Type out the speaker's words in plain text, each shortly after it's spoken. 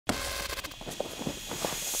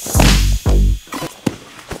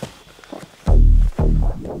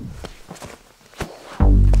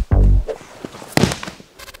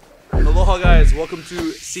guys, welcome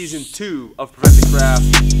to season 2 of Perfect the Craft.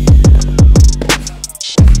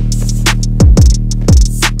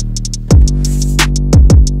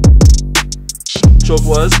 Choke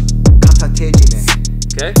was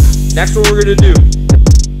okay. Next what we're gonna do.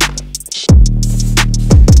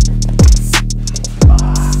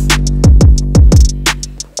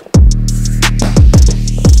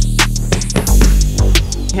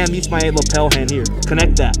 Hand meets my lapel hand here.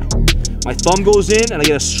 Connect that. My thumb goes in and I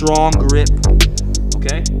get a strong grip.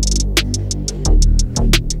 Okay?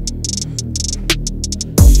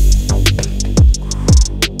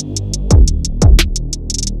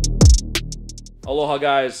 Aloha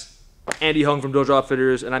guys, Andy Hung from Dojo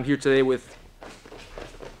Outfitters, and I'm here today with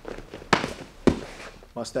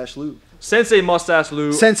Mustache Lou. Sensei Mustache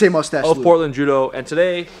Lou. Sensei Mustache of Lou. Portland Judo, and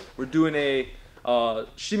today we're doing a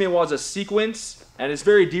Shimewaza sequence, and it's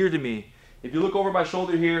very dear to me. If you look over my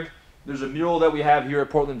shoulder here, there's a mural that we have here at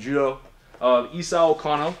Portland Judo of Isao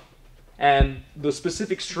Kano, and the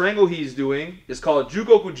specific strangle he's doing is called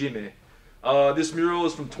Jigoku Jime. This mural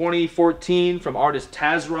is from 2014 from artist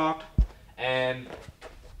Tazrock, and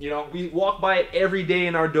you know, we walk by it every day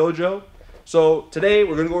in our dojo. So today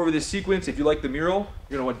we're gonna go over this sequence. If you like the mural,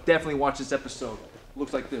 you're gonna definitely watch this episode. It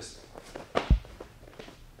looks like this.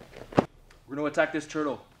 We're gonna attack this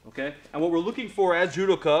turtle, okay? And what we're looking for as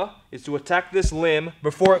judoka is to attack this limb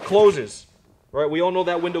before it closes, right? We all know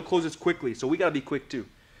that window closes quickly, so we gotta be quick too.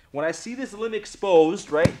 When I see this limb exposed,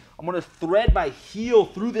 right, I'm gonna thread my heel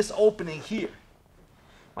through this opening here.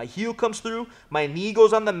 My heel comes through, my knee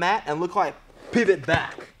goes on the mat, and look how I pivot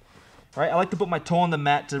back. Right? I like to put my toe on the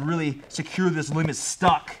mat to really secure this limb is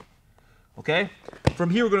stuck. Okay? From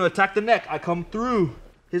here, we're going to attack the neck. I come through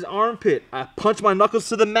his armpit. I punch my knuckles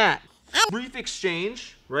to the mat. Brief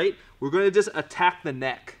exchange, right? We're going to just attack the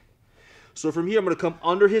neck. So from here, I'm going to come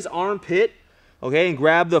under his armpit, okay, and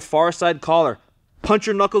grab the far side collar. Punch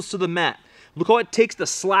your knuckles to the mat. Look how it takes the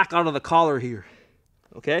slack out of the collar here.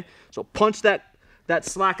 Okay? So punch that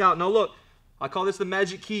slack out. Now look, I call this the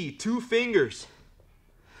magic key. 2 fingers.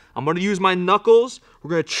 I'm going to use my knuckles. We're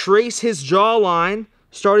going to trace his jawline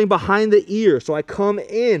starting behind the ear. So I come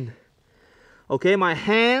in. Okay, my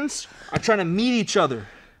hands are trying to meet each other.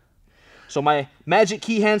 So my magic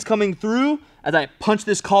key hands coming through as I punch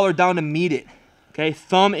this collar down to meet it. Okay,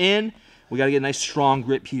 thumb in. We got to get a nice strong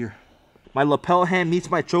grip here. My lapel hand meets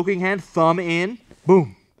my choking hand. Thumb in.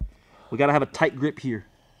 Boom. We got to have a tight grip here.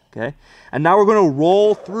 Okay, and now we're going to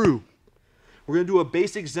roll through. We're going to do a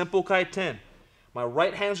basic Zempo Kaiten. My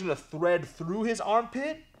right hand's going to thread through his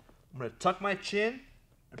armpit. I'm going to tuck my chin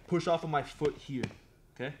and push off of my foot here.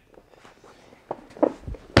 Okay?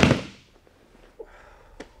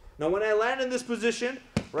 Now when I land in this position,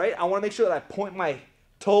 right, I want to make sure that I point my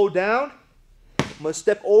toe down. I'm going to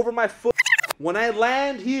step over my foot. When I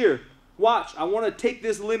land here, watch, I want to take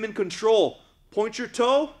this limb in control. Point your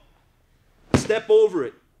toe, step over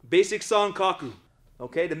it. Basic Sankaku.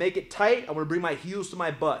 Okay, to make it tight, I'm going to bring my heels to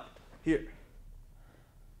my butt. Here.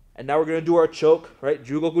 And now we're going to do our choke, right?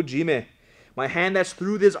 Jigoku Jime. My hand that's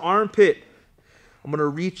through this armpit. I'm going to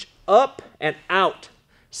reach up and out,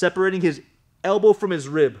 separating his elbow from his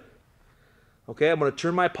rib. Okay, I'm going to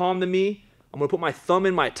turn my palm to me. I'm going to put my thumb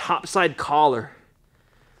in my top side collar.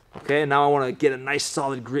 Okay, and now I want to get a nice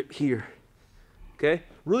solid grip here. Okay,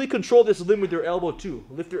 really control this limb with your elbow too.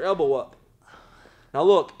 Lift your elbow up. Now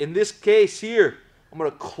look, in this case here, I'm going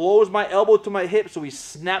to close my elbow to my hip so we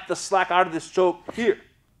snap the slack out of this choke here.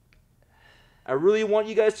 I really want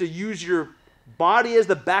you guys to use your body as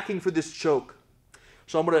the backing for this choke.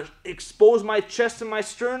 So I'm going to expose my chest and my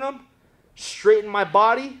sternum, straighten my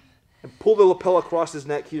body, and pull the lapel across his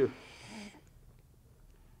neck here.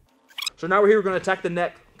 So now we're here, we're going to attack the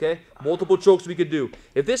neck, okay? Multiple chokes we could do.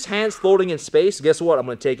 If this hand's floating in space, guess what? I'm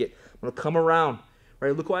going to take it. I'm going to come around.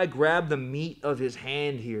 Right, look how I grab the meat of his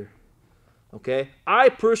hand here. Okay? I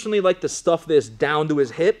personally like to stuff this down to his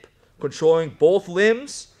hip, controlling both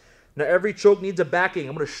limbs. Now every choke needs a backing.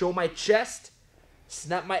 I'm going to show my chest,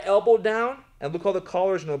 snap my elbow down, and look how the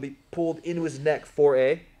collar is going to be pulled into his neck for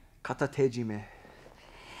a katatejime.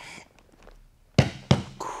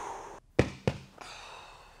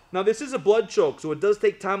 Now this is a blood choke, so it does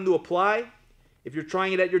take time to apply. If you're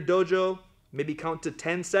trying it at your dojo, maybe count to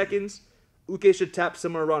 10 seconds. Uke should tap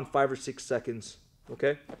somewhere around 5 or 6 seconds.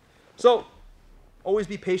 Okay? So, always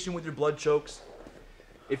be patient with your blood chokes.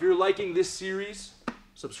 If you're liking this series,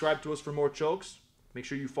 subscribe to us for more chokes. Make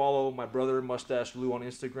sure you follow my brother Mustache Lou on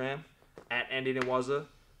Instagram at Andy Newaza.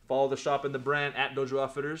 Follow the shop and the brand at Dojo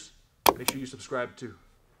Outfitters. Make sure you subscribe too.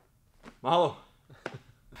 Mahalo.